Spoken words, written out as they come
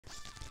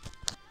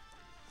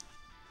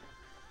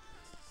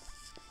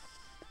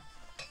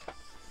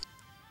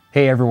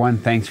Hey everyone,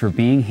 thanks for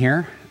being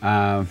here.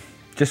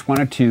 Just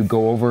wanted to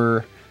go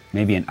over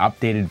maybe an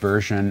updated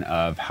version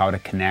of how to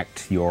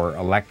connect your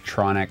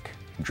electronic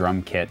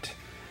drum kit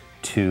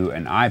to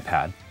an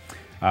iPad.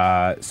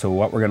 So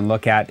what we're going to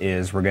look at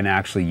is we're going to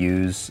actually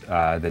use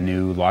the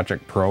new Logic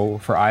Pro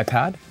for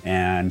iPad,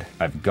 and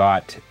I've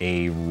got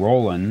a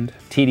Roland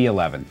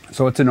TD11.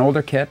 So it's an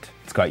older kit.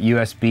 It's got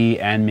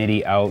USB and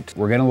Midi out.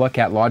 We're going to look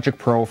at Logic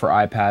Pro for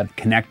iPad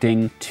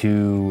connecting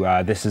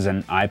to, this is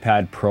an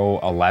iPad Pro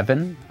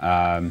 11,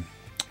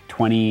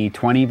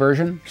 2020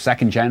 version,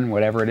 second gen,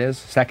 whatever it is,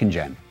 second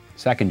gen.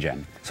 So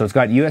it's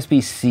got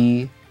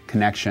USB-C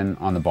connection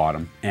on the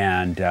bottom,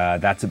 and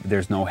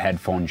there's no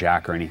headphone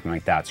jack or anything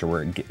like that.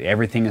 So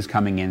everything is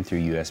coming in through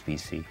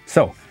USB-C.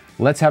 So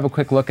let's have a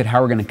quick look at how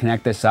we're going to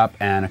connect this up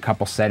and a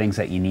couple settings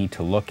that you need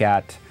to look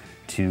at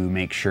to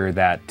make sure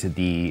that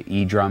the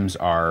edrums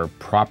are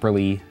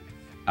properly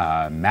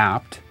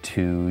mapped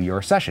to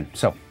your session.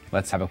 So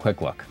let's have a quick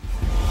look.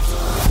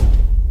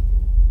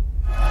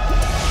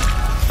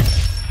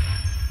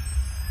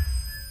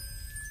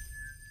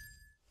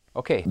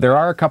 Okay, there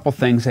are a couple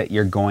things that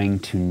you're going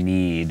to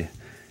need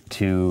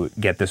to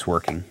get this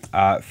working.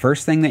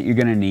 First thing that you're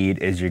going to need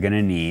is you're going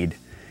to need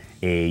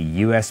a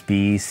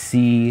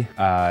USB-C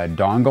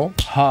dongle,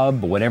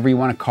 hub, whatever you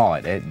want to call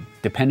it.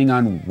 Depending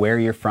on where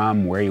you're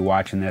from, where you're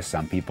watching this,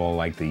 some people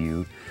like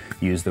to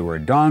use the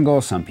word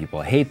dongle, some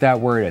people hate that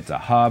word, it's a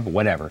hub,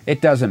 whatever.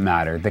 It doesn't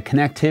matter. The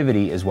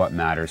connectivity is what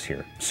matters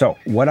here. So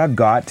what I've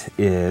got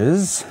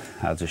is,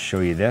 I'll just show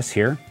you this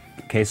here.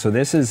 Okay, so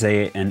this is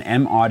an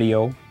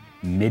M-Audio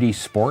Midi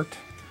Sport,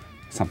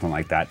 something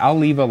like that. I'll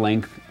leave a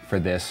link for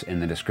this in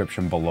the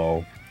description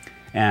below,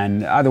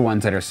 and other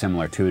ones that are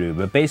similar to it.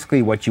 But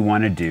basically what you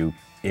want to do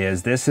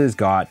is this has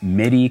got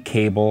Midi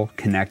cable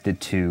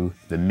connected to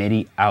the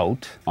Midi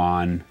out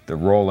on the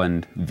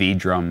Roland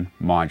VDrum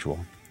module.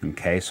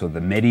 Okay, so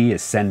the Midi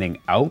is sending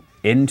out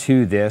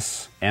into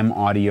this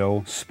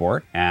M-Audio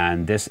Sport,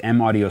 and this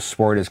M-Audio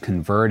Sport is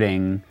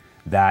converting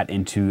that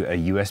into a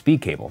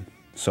USB cable.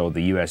 So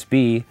the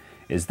USB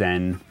is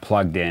then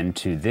plugged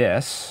into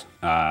this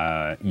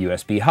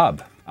USB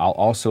hub. I'll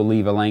also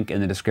leave a link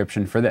in the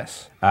description for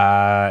this.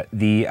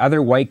 The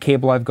other white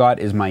cable I've got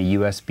is my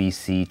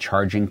USB-C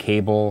charging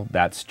cable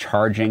that's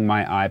charging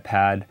my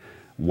iPad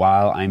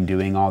while I'm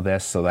doing all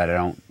this so that I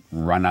don't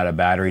run out of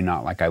battery,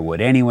 not like I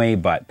would anyway,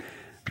 but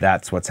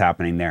that's what's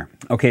happening there.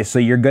 Okay, so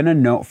you're gonna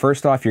know,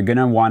 first off, you're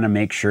gonna wanna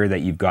make sure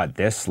that you've got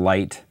this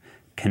light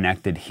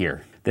connected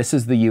here. This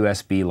is the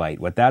USB light.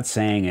 What that's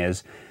saying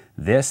is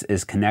this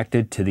is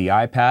connected to the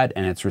iPad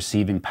and it's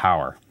receiving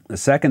power. The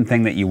second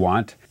thing that you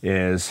want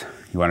is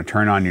you want to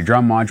turn on your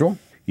drum module.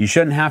 You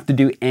shouldn't have to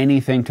do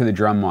anything to the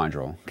drum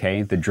module,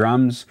 okay? The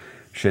drums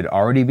should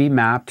already be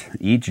mapped.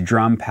 Each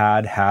drum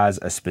pad has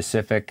a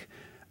specific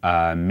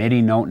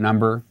MIDI note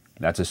number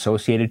that's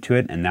associated to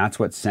it, and that's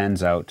what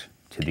sends out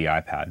to the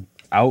iPad.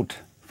 Out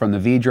from the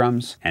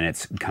VDrums, and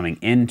it's coming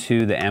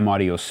into the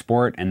M-Audio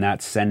Sport, and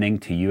that's sending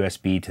to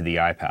USB to the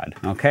iPad.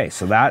 Okay,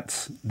 so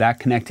that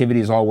connectivity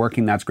is all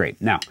working, that's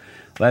great. Now,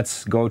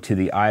 let's go to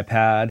the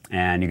iPad,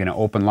 and you're gonna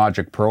open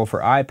Logic Pro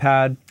for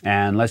iPad,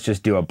 and let's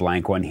just do a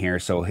blank one here.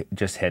 So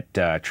just hit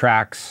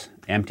Tracks,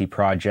 Empty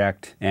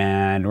Project,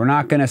 and we're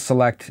not gonna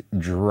select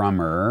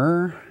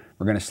Drummer.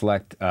 We're gonna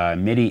select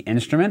MIDI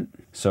Instrument.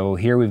 So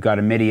here we've got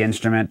a MIDI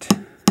instrument.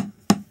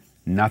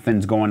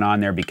 Nothing's going on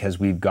there because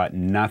we've got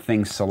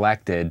nothing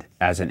selected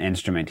as an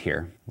instrument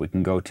here. We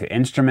can go to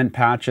Instrument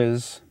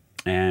Patches,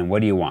 and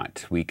what do you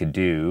want? We could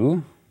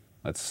do,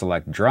 let's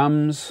select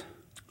Drums.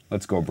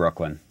 Let's go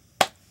Brooklyn.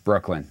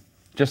 Brooklyn,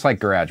 just like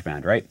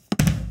GarageBand, right?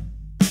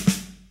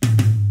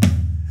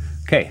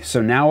 Okay,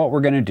 so now what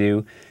we're gonna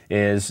do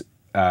is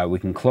we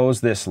can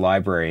close this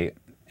library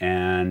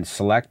and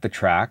select the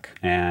track,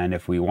 and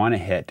if we wanna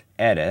hit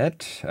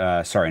Edit,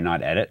 sorry,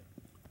 not Edit,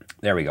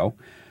 there we go.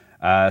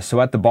 So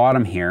at the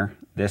bottom here,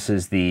 this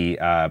is the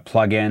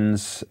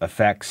plugins,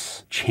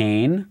 effects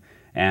chain,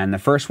 and the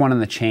first one in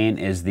the chain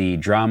is the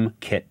Drum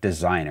Kit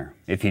Designer.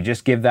 If you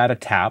just give that a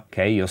tap,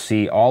 okay, you'll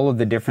see all of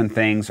the different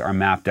things are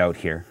mapped out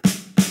here.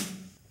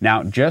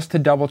 Now, just to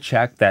double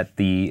check that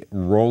the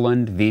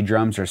Roland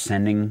VDrums are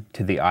sending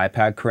to the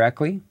iPad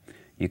correctly,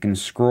 you can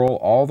scroll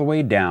all the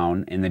way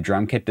down in the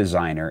Drum Kit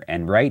Designer,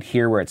 and right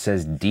here where it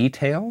says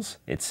Details,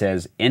 it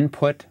says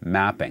Input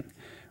Mapping.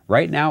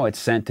 Right now it's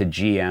sent to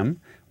GM,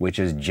 which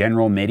is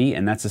General MIDI,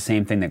 and that's the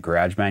same thing that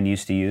GarageBand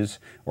used to use,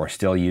 or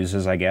still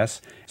uses, I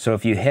guess. So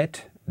if you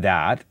hit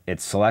that,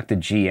 it's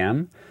selected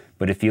GM,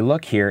 but if you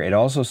look here, it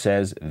also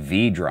says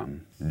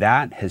VDrum.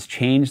 That has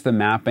changed the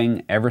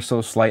mapping ever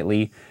so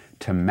slightly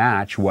to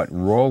match what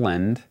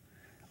Roland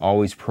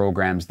always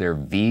programs their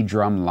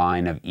VDrum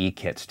line of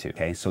E-kits to,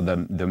 okay? So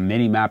the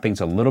MIDI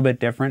mapping's a little bit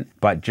different,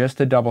 but just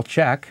to double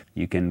check,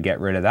 you can get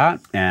rid of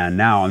that. And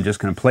now I'm just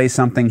gonna play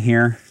something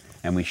here,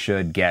 and we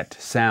should get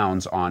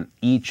sounds on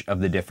each of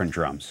the different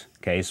drums.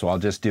 Okay, so I'll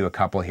just do a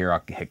couple here.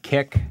 I'll hit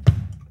kick,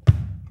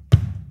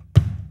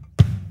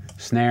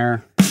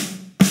 snare,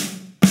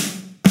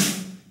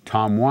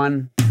 tom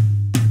 1,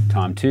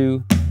 tom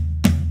 2,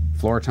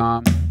 floor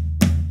tom,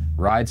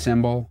 ride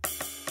cymbal,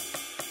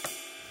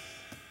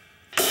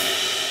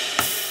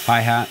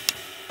 hi-hat,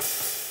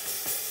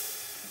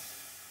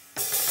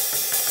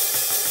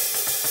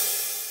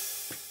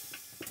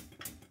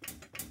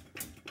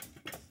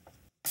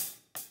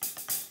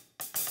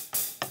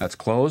 that's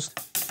closed,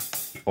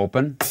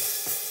 open,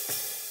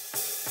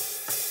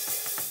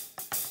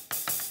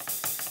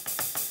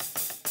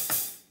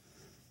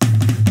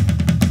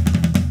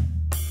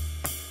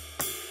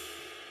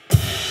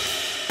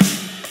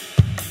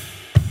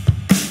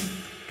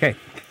 okay.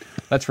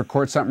 Let's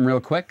record something real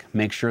quick,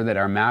 make sure that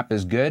our map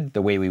is good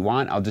the way we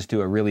want. I'll just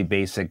do a really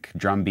basic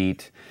drum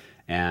beat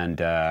and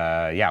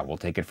yeah, we'll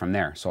take it from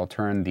there. So I'll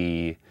turn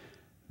the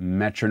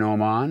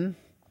metronome on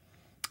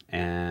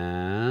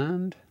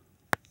and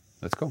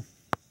let's go.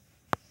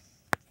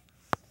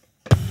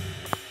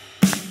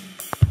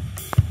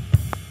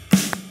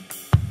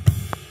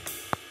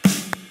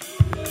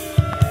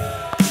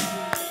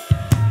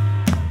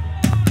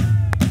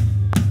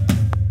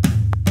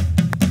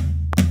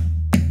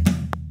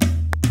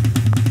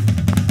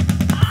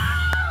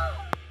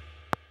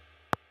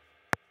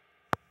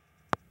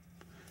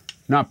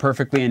 Not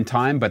perfectly in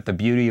time, but the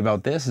beauty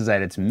about this is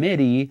that it's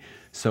MIDI,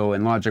 so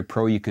in Logic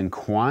Pro you can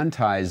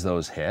quantize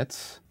those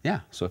hits. Yeah,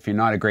 so if you're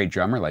not a great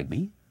drummer like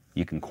me,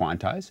 you can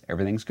quantize,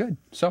 everything's good.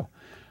 So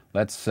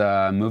let's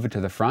move it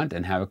to the front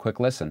and have a quick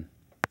listen.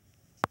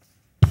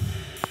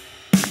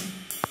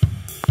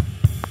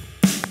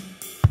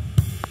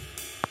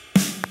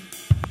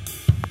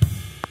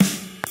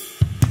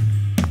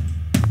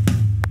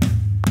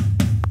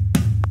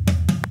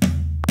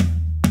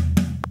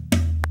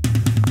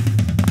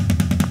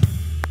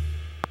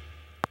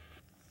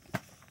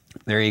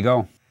 There you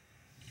go.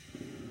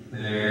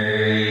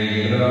 There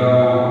you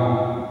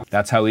go.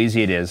 That's how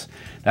easy it is.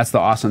 That's the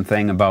awesome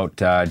thing about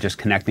just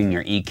connecting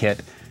your eKit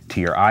to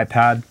your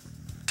iPad.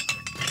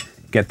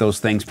 Get those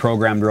things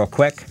programmed real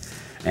quick.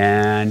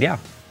 And yeah,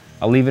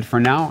 I'll leave it for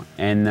now.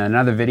 In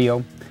another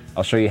video,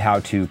 I'll show you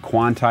how to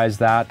quantize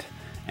that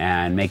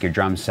and make your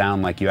drums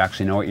sound like you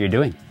actually know what you're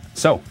doing.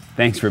 So,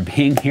 thanks for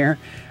being here.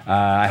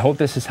 I hope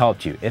this has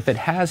helped you. If it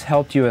has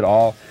helped you at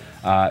all,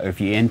 if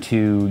you're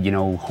into, you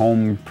know,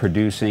 home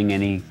producing,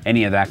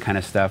 any of that kind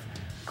of stuff,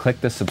 click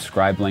the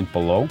subscribe link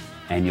below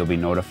and you'll be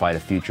notified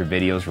of future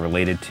videos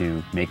related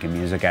to making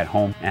music at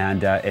home.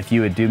 And if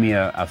you would do me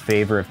a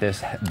favor, if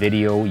this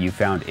video you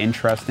found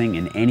interesting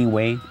in any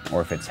way,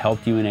 or if it's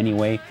helped you in any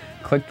way,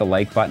 click the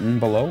like button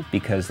below,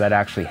 because that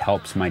actually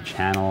helps my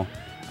channel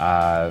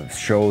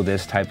show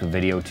this type of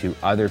video to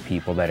other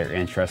people that are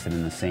interested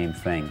in the same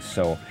thing.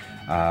 So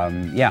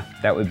yeah,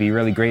 that would be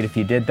really great if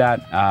you did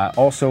that.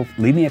 Also,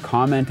 leave me a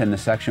comment in the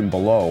section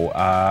below.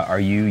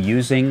 Are you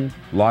using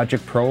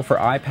Logic Pro for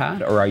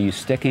iPad, or are you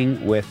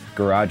sticking with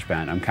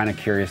GarageBand? I'm kind of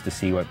curious to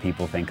see what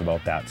people think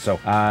about that. So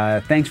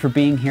thanks for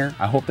being here.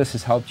 I hope this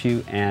has helped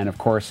you, and of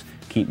course,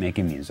 keep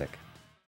making music.